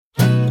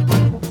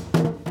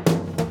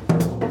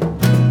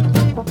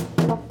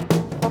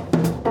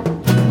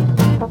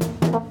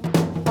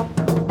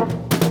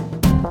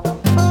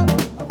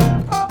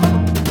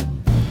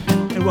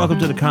welcome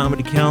to the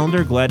Comedy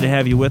Calendar. Glad to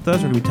have you with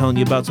us. We're going to be telling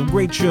you about some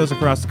great shows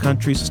across the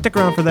country, so stick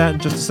around for that in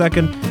just a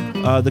second.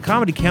 The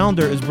Comedy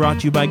Calendar is brought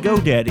to you by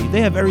GoDaddy.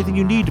 They have everything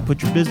you need to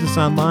put your business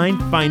online,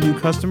 find new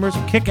customers,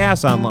 and kick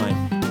ass online.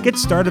 Get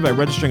started by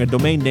registering a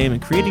domain name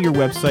and creating your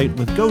website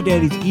with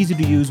GoDaddy's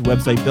easy-to-use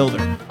website builder.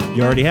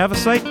 You already have a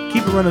site?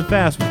 Keep it running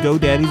fast with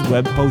GoDaddy's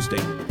web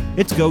hosting.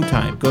 It's go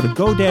time. Go to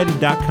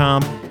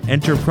GoDaddy.com,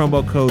 enter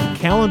promo code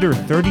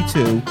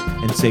CALENDAR32,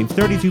 and save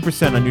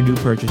 32% on your new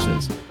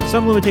purchases.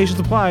 Some limitations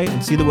apply,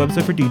 and see the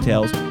website for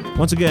details.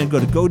 Once again, go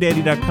to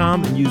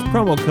GoDaddy.com and use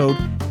promo code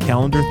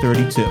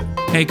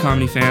CALENDAR32. Hey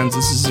comedy fans,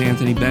 this is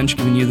Anthony Bench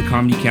giving you the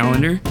Comedy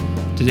Calendar.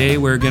 Today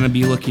we're going to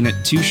be looking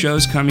at two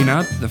shows coming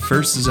up. The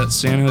first is at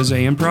San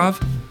Jose Improv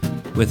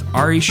with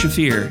Ari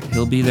Shaffir.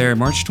 He'll be there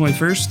March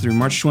 21st through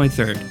March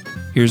 23rd.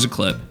 Here's a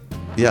clip.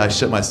 Yeah, I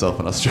shit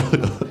myself in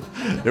Australia.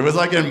 It was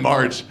like in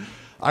March.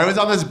 I was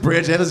on this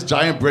bridge. They had this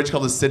giant bridge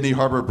called the Sydney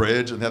Harbor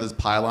Bridge, and they have these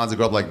pylons that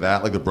go up like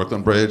that, like the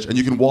Brooklyn Bridge, and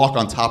you can walk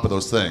on top of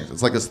those things.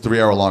 It's like this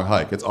 3-hour-long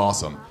hike. It's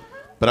awesome.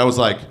 But I was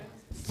like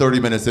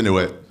 30 minutes into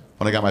it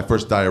when I got my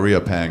first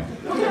diarrhea pang.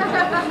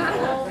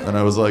 And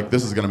I was like,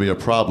 this is going to be a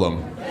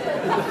problem.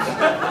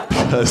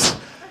 Because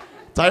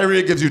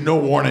diarrhea gives you no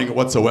warning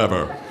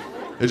whatsoever.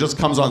 It just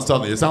comes on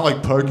suddenly. It's not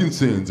like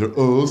Parkinson's or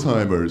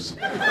Alzheimer's.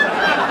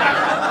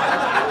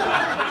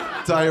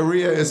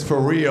 Diarrhea is for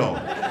real.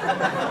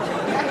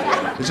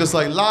 It's just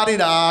like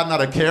la-di-da, not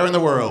a care in the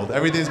world.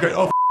 Everything's great.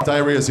 Oh,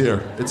 diarrhea's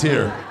here. It's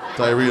here.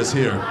 Diarrhea's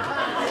here.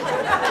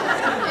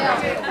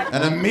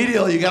 And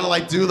immediately you gotta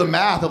like do the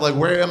math of like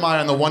where am I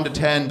on the 1 to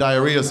 10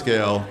 diarrhea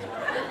scale?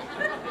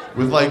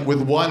 With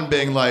 1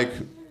 being like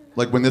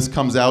when this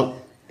comes out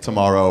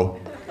tomorrow,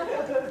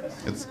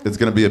 it's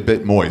gonna be a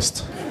bit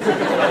moist.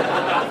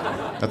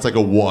 That's like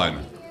a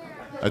 1.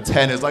 A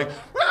 10 is like,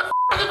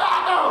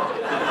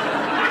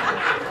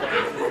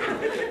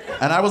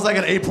 and I was like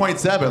an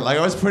 8.7, like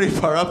I was pretty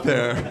far up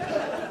there.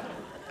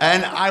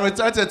 And I would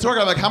start to talk,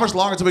 I'm like, how much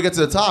longer until we get to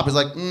the top? He's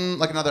like,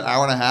 like another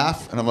hour and a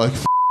half. And I'm like,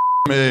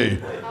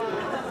 me.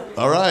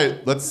 All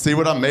right, let's see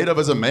what I'm made of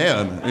as a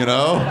man, you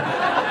know?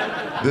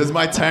 This is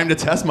my time to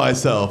test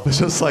myself. It's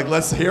just like,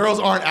 heroes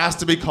aren't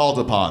asked to be called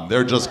upon,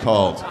 they're just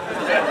called.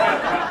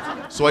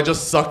 So I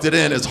just sucked it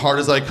in as hard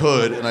as I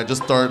could, and I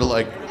just started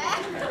like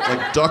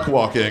duck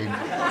walking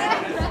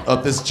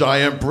up this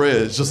giant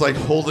bridge, just like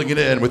holding it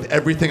in with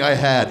everything I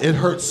had. It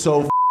hurt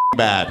so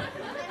bad.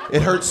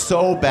 It hurt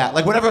so bad.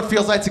 Like whatever it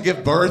feels like to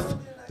give birth,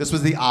 this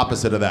was the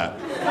opposite of that.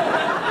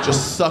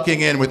 Just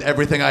sucking in with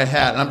everything I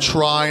had, and I'm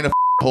trying to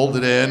hold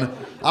it in.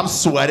 I'm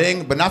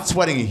sweating, but not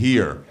sweating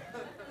here.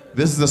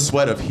 This is the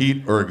sweat of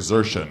heat or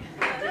exertion.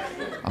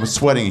 I'm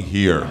sweating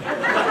here.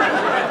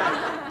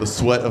 The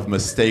sweat of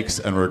mistakes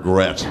and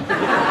regret.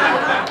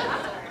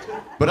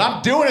 But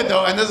I'm doing it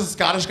though, and there's a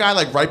Scottish guy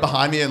like right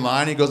behind me in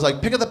line. He goes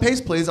like, pick up the pace,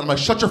 please. And I'm like,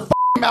 shut your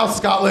mouth,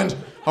 Scotland.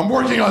 I'm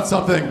working on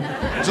something.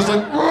 Just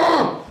like,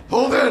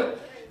 hold it.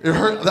 It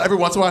hurt. Every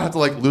once in a while I have to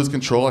like lose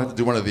control. I have to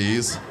do one of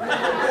these.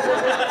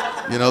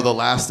 You know, the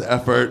last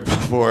effort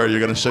before you're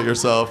gonna shit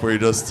yourself, where you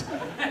just...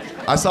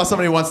 I saw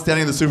somebody once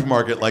standing in the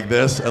supermarket like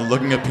this and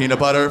looking at peanut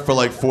butter for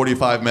like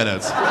 45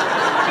 minutes.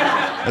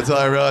 Until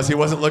I realized he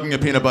wasn't looking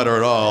at peanut butter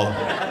at all.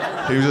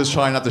 He was just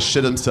trying not to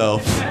shit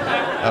himself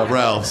at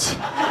Ralph's.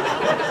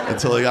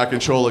 Until he got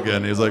control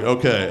again. He was like,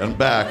 okay, I'm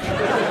back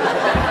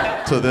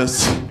to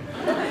this.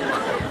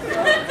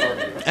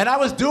 And I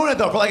was doing it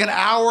though for like an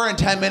hour and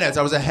 10 minutes.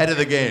 I was ahead of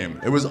the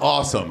game. It was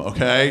awesome,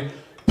 okay?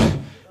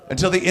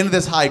 Until the end of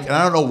this hike, and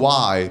I don't know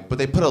why, but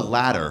they put a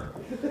ladder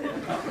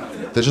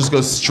that just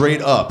goes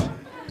straight up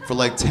for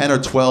like 10 or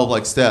 12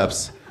 like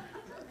steps.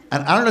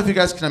 And I don't know if you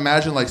guys can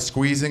imagine like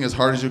squeezing as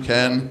hard as you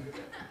can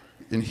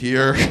in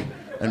here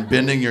and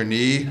bending your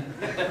knee.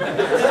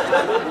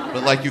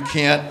 But like you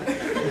can't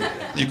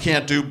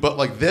do, but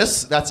like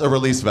this, that's a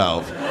release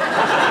valve.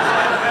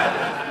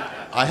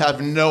 I have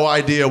no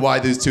idea why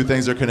these two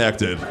things are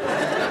connected.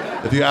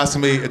 If you ask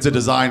me, it's a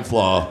design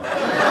flaw.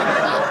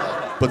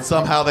 But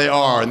somehow they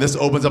are, and this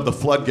opens up the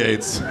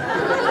floodgates.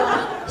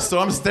 So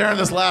I'm staring at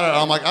this ladder, and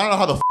I'm like, I don't know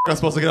how the I'm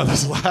supposed to get up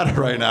this ladder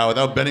right now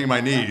without bending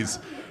my knees.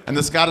 And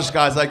the Scottish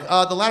guy's like,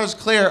 the ladder's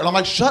clear. And I'm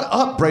like, shut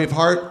up,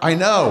 Braveheart, I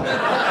know.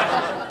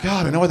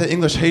 God, I know why the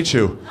English hate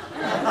you.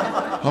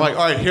 I'm like,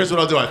 all right, here's what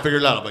I'll do. I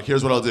figured it out. I'm like,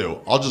 here's what I'll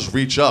do. I'll just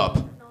reach up,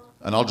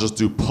 and I'll just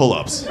do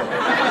pull-ups.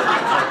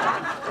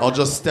 I'll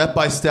just step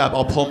by step,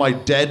 I'll pull my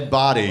dead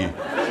body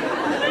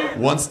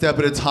one step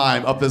at a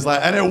time up this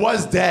ladder. And it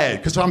was dead,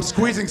 because I'm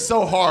squeezing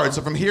so hard,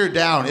 so from here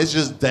down, it's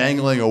just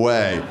dangling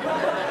away.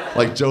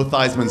 Like Joe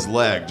Theismann's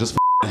leg, just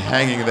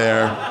hanging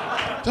there.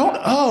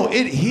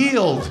 It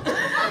healed.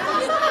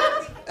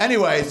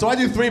 Anyway, so I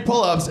do 3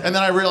 pull-ups, and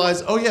then I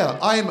realize, oh yeah,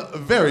 I'm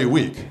very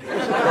weak.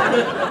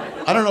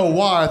 I don't know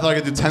why I thought I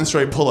could do 10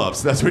 straight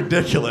pull-ups. That's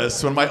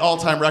ridiculous, when my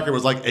all-time record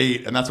was like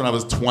 8, and that's when I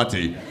was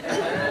 20.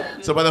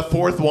 So by the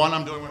 4th one,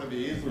 I'm doing one of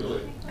these.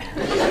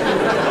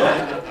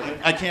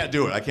 I can't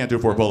do it. I can't do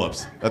 4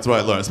 pull-ups. That's what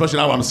I learned, especially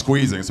now when I'm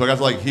squeezing. So I got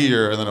to like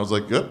here, and then I was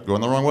like, yep,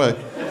 going the wrong way.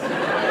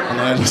 And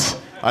then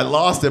I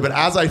lost it, but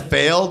as I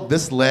failed,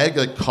 this leg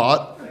like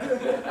caught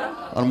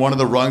on one of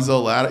the rungs of the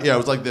ladder. Yeah, it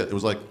was like this. It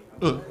was like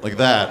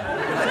that.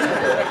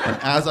 And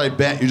as I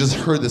bent, you just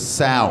heard the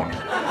sound.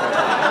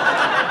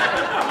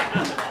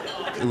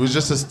 It was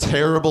just this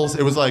terrible.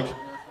 It was like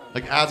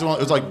as one.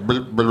 It was like.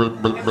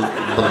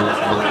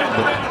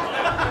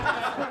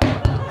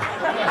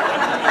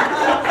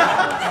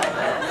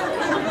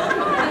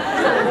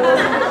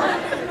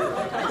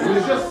 It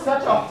was just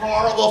such a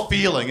horrible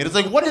feeling. It is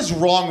like, what is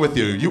wrong with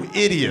you, you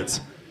idiot?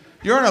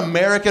 You're an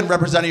American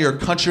representing your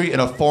country in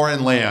a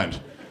foreign land,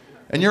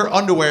 and your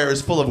underwear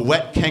is full of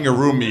wet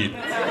kangaroo meat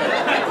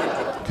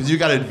because you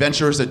got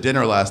adventurous at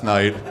dinner last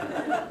night.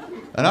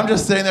 And I'm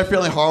just sitting there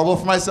feeling horrible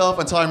for myself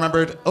until I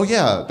remembered, oh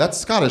yeah, that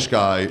Scottish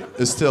guy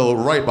is still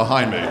right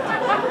behind me.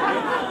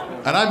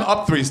 And I'm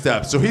up 3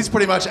 steps, so he's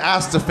pretty much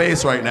ass to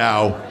face right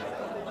now.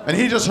 And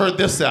he just heard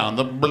this sound,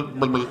 the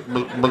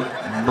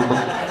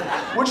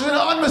which is an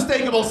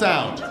unmistakable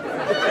sound.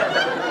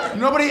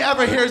 Nobody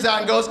ever hears that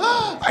and goes,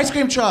 ah, ice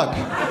cream truck.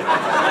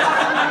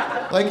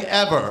 Like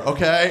ever,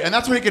 okay? And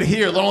that's what he could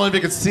hear, not only if he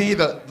could see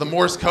the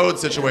Morse code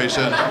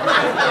situation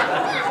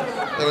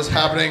that was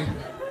happening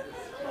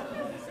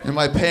in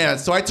my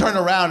pants. So I turned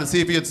around to see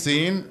if he had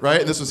seen,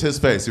 right? And this was his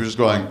face. He was just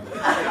going.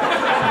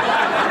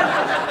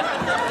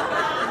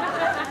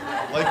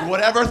 Like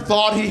whatever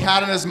thought he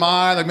had in his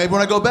mind, like maybe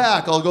when I go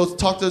back, I'll go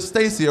talk to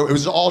Stacy. It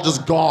was all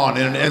just gone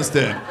in an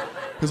instant.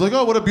 He's like,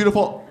 oh, what a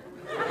beautiful.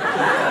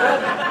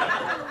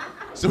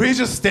 So he's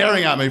just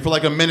staring at me for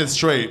like a minute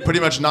straight, pretty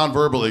much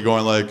non-verbally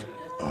going like,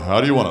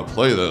 how do you want to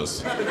play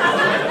this?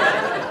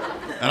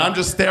 And I'm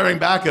just staring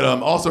back at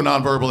him, also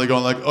non-verbally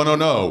going like, oh,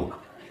 no,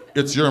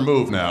 it's your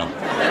move now.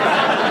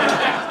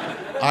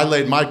 I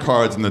laid my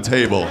cards on the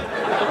table.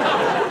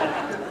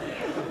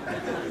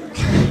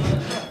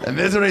 And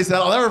this is what he said.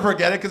 I'll never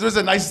forget it because it was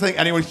the nicest thing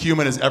anyone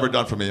human has ever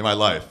done for me in my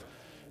life.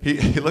 He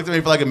looked at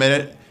me for like a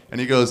minute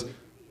and he goes,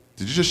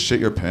 did you just shit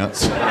your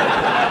pants?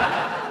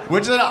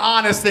 Which is an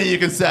honest thing you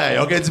can say,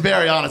 okay? It's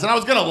very honest. And I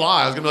was gonna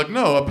lie. I was gonna be like,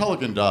 no, a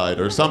pelican died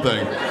or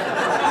something.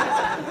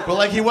 But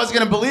like he wasn't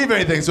gonna believe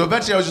anything. So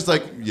eventually I was just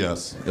like,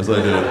 yes I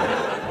did.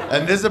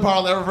 And this is the part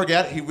I'll never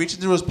forget. He reached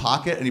into his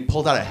pocket and he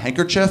pulled out a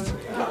handkerchief.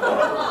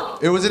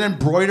 It was an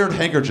embroidered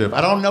handkerchief.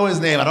 I don't know his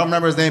name. I don't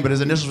remember his name, but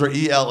his initials were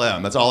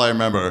ELM. That's all I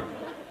remember.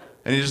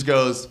 And he just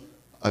goes,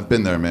 I've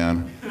been there,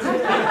 man.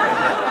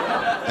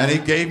 And he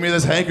gave me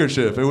this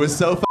handkerchief. It was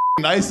so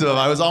nice of him.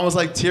 I was almost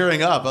like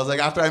tearing up. I was like,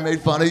 after I made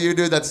fun of you,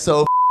 dude, that's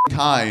so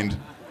kind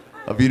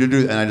of you to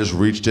do that. And I just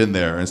reached in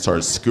there and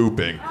started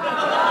scooping.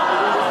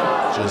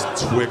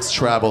 Just Twix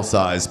travel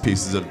size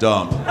pieces of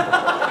dump.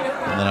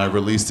 And then I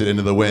released it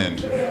into the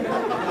wind.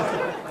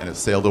 And it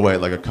sailed away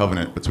like a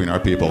covenant between our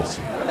peoples.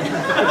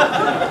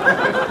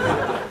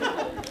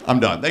 I'm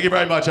done. Thank you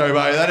very much,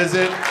 everybody. That is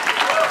it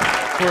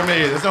for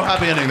me. There's no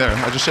happy ending there.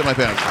 I just shit my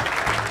pants.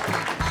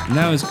 And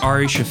that was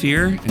Ari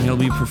Shaffir, and he'll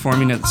be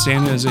performing at the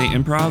San Jose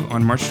Improv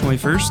on March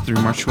 21st through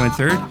March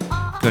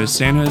 23rd. Go to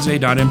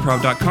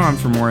sanjose.improv.com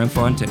for more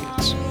info on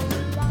tickets.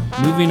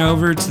 Moving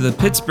over to the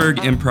Pittsburgh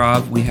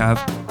Improv, we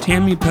have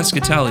Tammy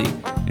Pescatelli,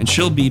 and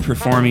she'll be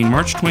performing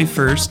March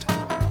 21st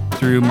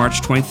through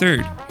March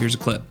 23rd. Here's a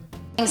clip.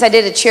 I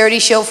did a charity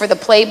show for the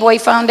Playboy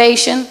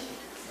Foundation.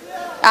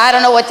 I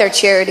don't know what their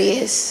charity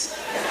is.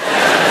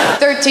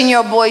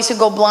 13-year-old boys who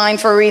go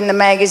blind for reading the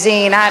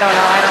magazine. I don't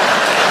know.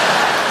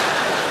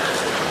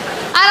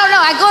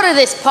 I go to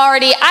this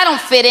party. I don't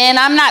fit in.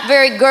 I'm not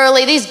very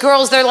girly. These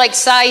girls, they're like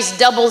size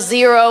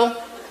 00.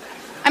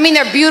 I mean,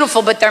 they're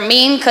beautiful, but they're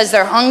mean because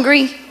they're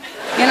hungry.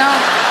 You know?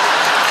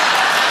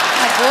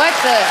 Like, what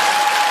the?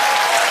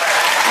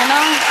 You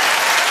know?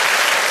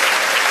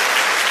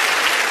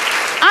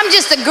 I'm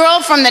just a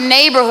girl from the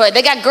neighborhood.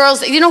 They got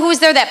girls. You know who was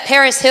there? That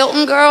Paris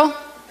Hilton girl?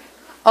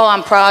 Oh,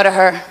 I'm proud of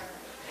her.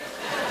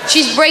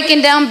 She's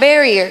breaking down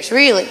barriers,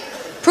 really.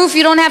 Proof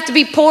you don't have to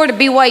be poor to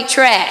be white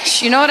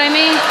trash. You know what I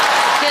mean?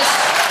 Just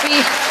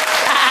be...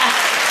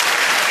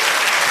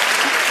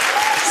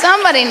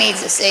 Somebody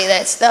needs to say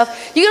that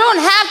stuff. You don't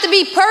have to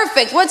be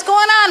perfect. What's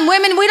going on,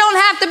 women? We don't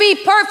have to be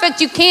perfect.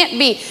 You can't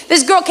be.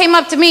 This girl came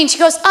up to me and she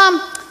goes,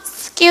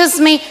 excuse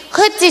me,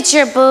 who did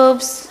your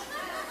boobs?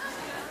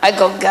 I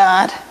go,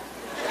 God.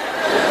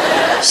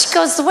 She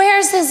goes,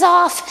 where's his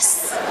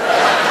office?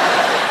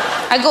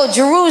 I go,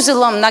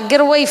 Jerusalem, now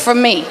get away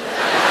from me.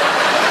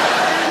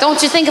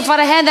 Don't you think if I'd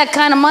have had that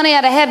kind of money,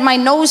 I'd have had my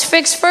nose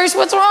fixed first?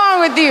 What's wrong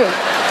with you?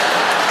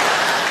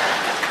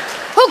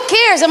 Who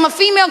cares? I'm a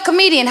female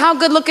comedian. How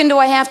good looking do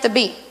I have to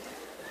be?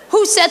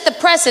 Who set the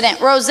precedent?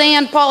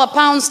 Roseanne, Paula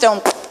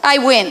Poundstone. I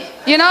win.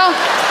 You know?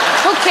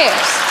 Who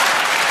cares?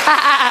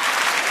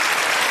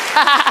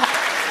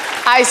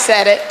 I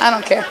said it. I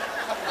don't care.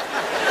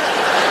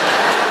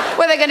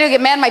 What are they gonna do?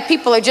 Get mad? My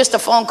people are just a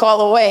phone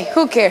call away.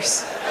 Who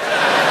cares?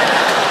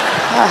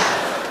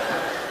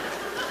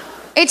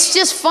 It's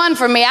just fun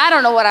for me. I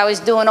don't know what I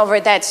was doing over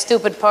at that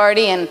stupid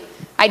party, and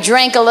I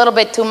drank a little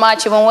bit too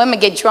much, and when women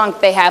get drunk,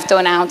 they have to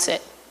announce it.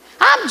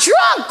 I'm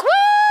drunk,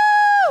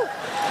 woo!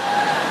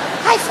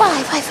 High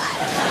five, high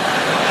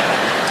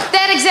five.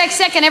 That exact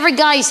second, every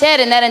guy's head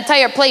in that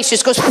entire place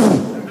just goes,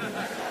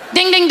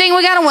 ding, ding, ding,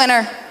 we got a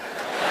winner.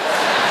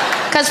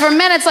 Because for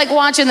men, it's like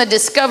watching the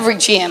Discovery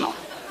Channel.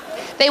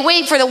 They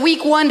wait for the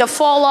weak one to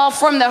fall off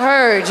from the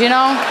herd, you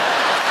know?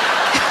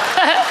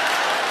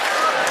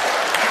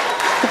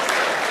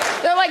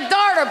 They're like,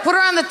 daughter, put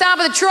her on the top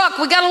of the truck.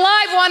 We got a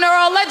live one,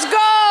 Earl. Let's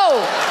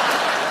go.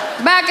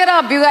 Back it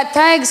up. You got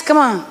tags? Come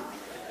on.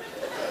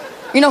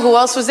 You know who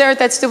else was there at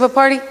that stupid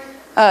party?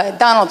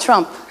 Donald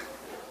Trump.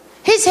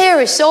 His hair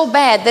is so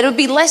bad that it would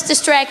be less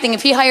distracting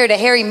if he hired a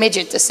hairy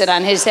midget to sit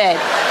on his head.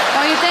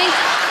 Don't you think?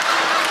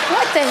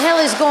 What the hell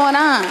is going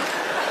on?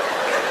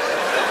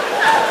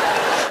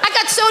 I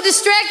got so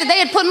distracted, they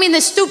had put me in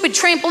this stupid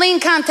trampoline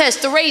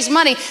contest to raise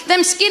money.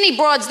 Them skinny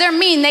broads, they're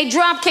mean. They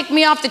drop kicked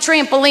me off the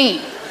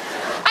trampoline.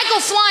 I go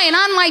flying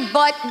on my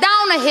butt,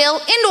 down a hill,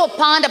 into a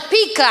pond. A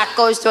peacock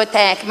goes to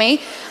attack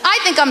me. I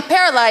think I'm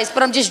paralyzed,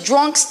 but I'm just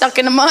drunk, stuck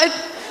in the mud.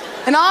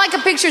 And all I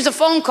can picture is a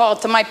phone call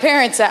to my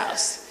parents'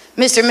 house.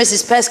 Mr. and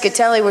Mrs.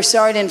 Pescatelli, we're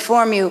sorry to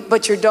inform you,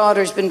 but your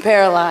daughter's been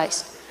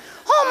paralyzed.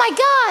 Oh my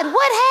God,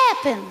 what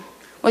happened?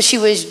 Well, she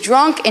was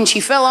drunk and she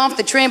fell off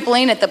the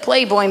trampoline at the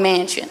Playboy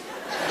Mansion.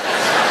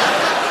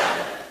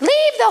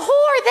 Leave the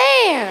whore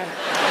there.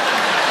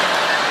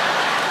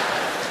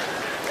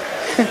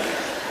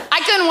 I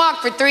couldn't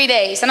walk for 3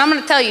 days, and I'm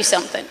gonna tell you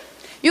something.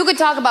 You could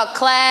talk about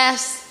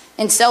class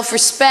and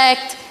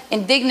self-respect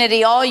and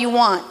dignity all you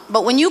want,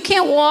 but when you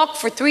can't walk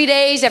for 3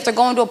 days after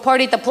going to a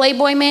party at the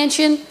Playboy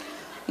Mansion,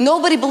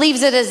 nobody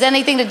believes it has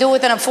anything to do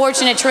with an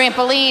unfortunate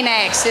trampoline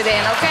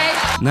accident, okay?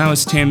 Now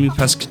it's Tammy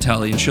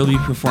Pescatelli, and she'll be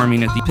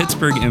performing at the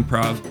Pittsburgh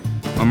Improv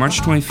on March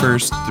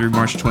 21st through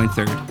March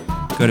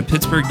 23rd. Go to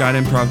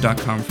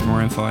pittsburgh.improv.com for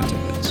more info on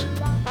tickets.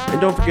 And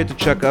don't forget to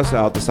check us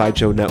out, the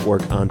Sideshow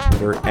Network, on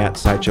Twitter at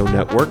Sideshow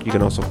Network. You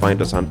can also find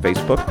us on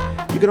Facebook.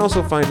 You can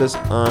also find us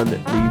on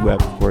the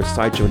web, of course,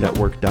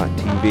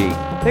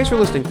 sideshownetwork.tv. Thanks for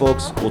listening,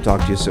 folks. We'll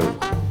talk to you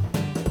soon.